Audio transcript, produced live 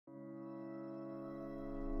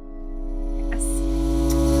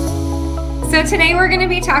So today we're going to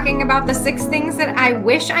be talking about the 6 things that I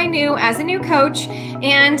wish I knew as a new coach.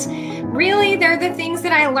 And really, they're the things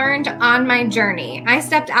that I learned on my journey. I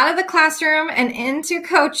stepped out of the classroom and into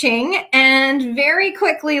coaching and very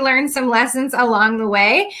quickly learned some lessons along the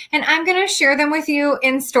way. And I'm going to share them with you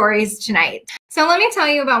in stories tonight. So let me tell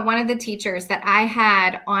you about one of the teachers that I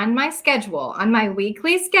had on my schedule, on my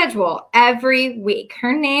weekly schedule every week.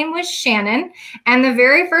 Her name was Shannon. And the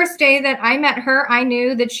very first day that I met her, I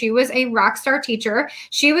knew that she was a rock star teacher.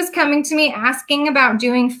 She was coming to me asking about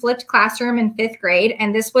doing flipped classroom in 5th grade.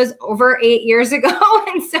 And this was over 8 years ago.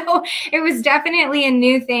 And so it was definitely a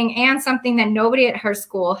new thing and something that nobody at our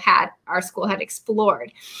school had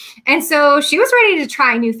explored. And so she was ready to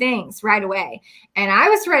try new things right away. And I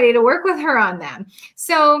was ready to work with her on them.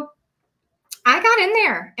 So I got in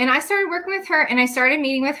there and I started working with her and I started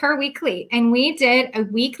meeting with her weekly, and we did a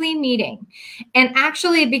weekly meeting. And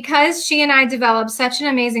actually, because she and I developed such an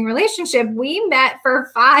amazing relationship, we met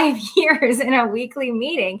for 5 years in a weekly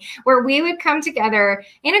meeting where we would come together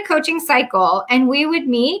in a coaching cycle and we would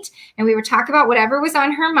meet and we would talk about whatever was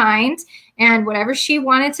on her mind and whatever she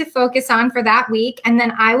wanted to focus on for that week. And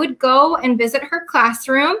then I would go and visit her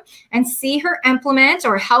classroom and see her implement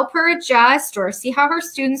or help her adjust or see how her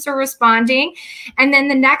students are responding. And then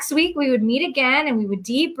the next week we would meet again and we would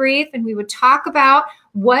debrief and we would talk about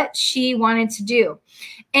what she wanted to do.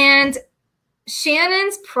 And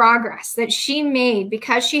Shannon's progress that she made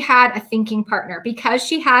because she had a thinking partner, because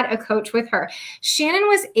she had a coach with her, Shannon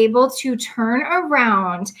was able to turn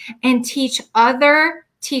around and teach other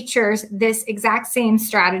teachers this exact same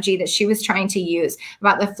strategy that she was trying to use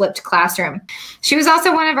about the flipped classroom. She was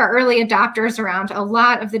also one of our early adopters around a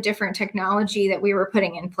lot of the different technology that we were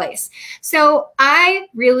putting in place. So I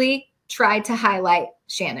really tried to highlight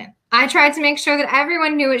Shannon. I tried to make sure that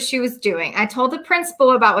everyone knew what she was doing. I told the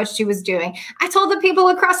principal about what she was doing. I told the people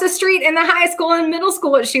across the street in the high school and middle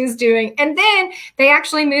school what she was doing. And then they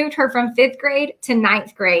actually moved her from 5th grade to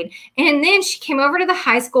 9th grade. And then she came over to the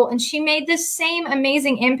high school and she made the same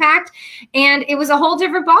amazing impact. And it was a whole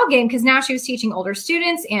different ballgame because now she was teaching older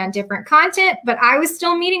students and different content, but I was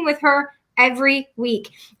still meeting with her every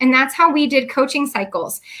week. And that's how we did coaching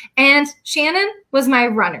cycles. And Shannon was my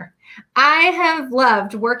runner. I have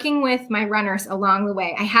loved working with my runners along the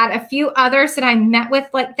way. I had a few others that I met with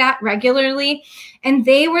like that regularly, and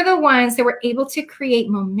they were the ones that were able to create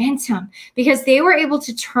momentum because they were able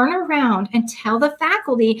to turn around and tell the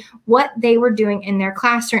faculty what they were doing in their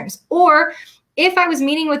classrooms. Or if I was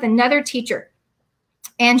meeting with another teacher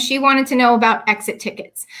and she wanted to know about exit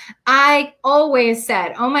tickets, I always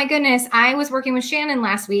said, oh my goodness, I was working with Shannon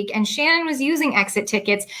last week and Shannon was using exit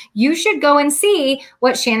tickets. You should go and see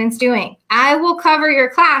what Shannon's doing. I will cover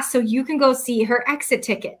your class so you can go see her exit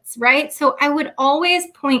tickets, right? So I would always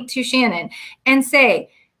point to Shannon and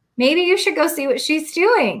say, maybe you should go see what she's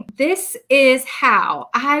doing. This is how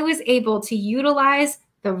I was able to utilize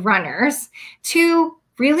the runners to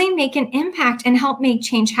really make an impact and help make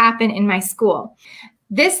change happen in my school.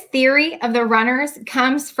 This theory of the runners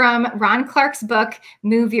comes from Ron Clark's book,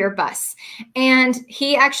 Move Your Bus. And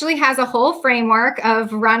he actually has a whole framework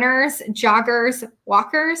of runners, joggers,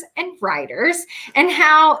 walkers, and riders, and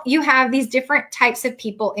how you have these different types of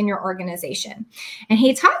people in your organization. And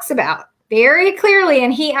he talks about very clearly,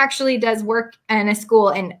 and he actually does work in a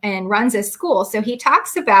school and runs a school. So he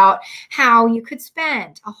talks about how you could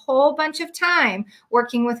spend a whole bunch of time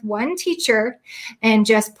working with one teacher and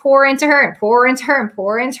just pour into her and pour into her and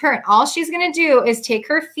pour into her. And all she's going to do is take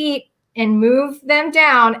her feet and move them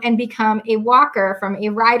down and become a walker, from a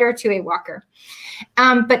rider to a walker.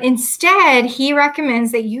 But instead, he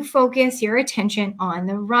recommends that you focus your attention on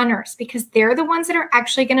the runners because they're the ones that are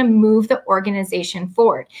actually going to move the organization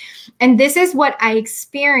forward. And this is what I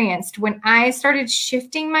experienced when I started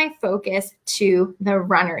shifting my focus to the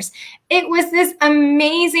runners. It was this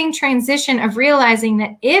amazing transition of realizing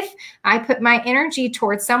that if I put my energy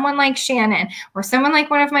towards someone like Shannon or someone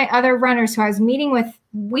like one of my other runners who I was meeting with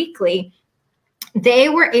weekly, they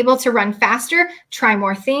were able to run faster, try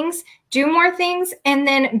more things, do more things, and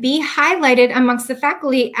then be highlighted amongst the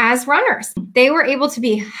faculty as runners. They were able to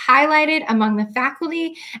be highlighted among the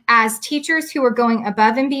faculty as teachers who were going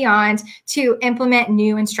above and beyond to implement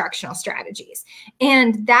new instructional strategies.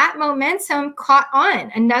 And that momentum caught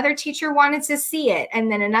on. Another teacher wanted to see it,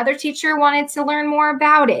 and then another teacher wanted to learn more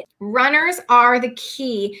about it. Runners are the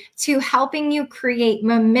key to helping you create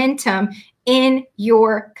momentum in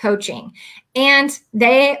your coaching. And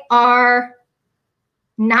they are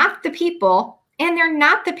not the people, and they're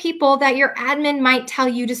not the people that your admin might tell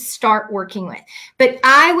you to start working with. But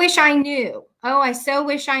I wish I knew Oh, I so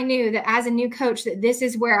wish I knew that as a new coach that this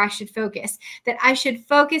is where I should focus, that I should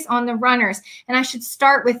focus on the runners and I should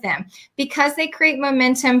start with them because they create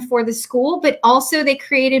momentum for the school, but also they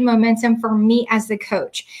created momentum for me as the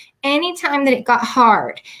coach. Anytime that it got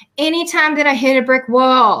hard, anytime that I hit a brick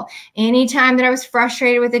wall, anytime that I was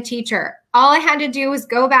frustrated with a teacher, all I had to do was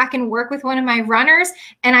go back and work with one of my runners,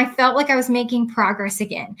 and I felt like I was making progress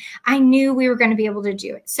again. I knew we were going to be able to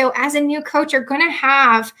do it. So as a new coach, you're going to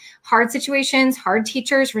have hard situations, hard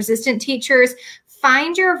teachers, resistant teachers.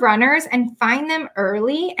 Find your runners and find them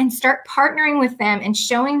early and start partnering with them and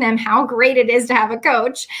showing them how great it is to have a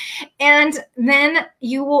coach. And then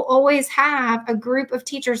you will always have a group of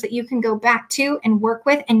teachers that you can go back to and work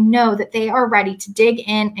with and know that they are ready to dig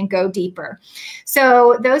in and go deeper.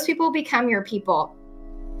 So those people become your people.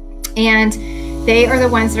 And they are the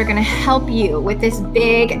ones that are going to help you with this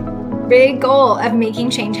big goal of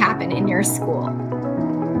making change happen in your school.